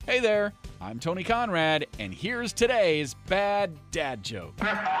Hey there, I'm Tony Conrad, and here's today's bad dad joke.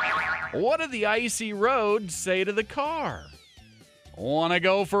 What did the icy road say to the car? Want to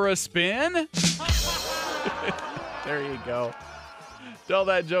go for a spin? There you go. Tell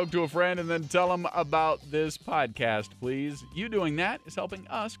that joke to a friend and then tell them about this podcast, please. You doing that is helping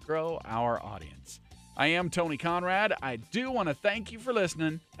us grow our audience. I am Tony Conrad. I do want to thank you for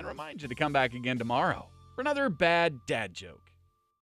listening and remind you to come back again tomorrow for another bad dad joke.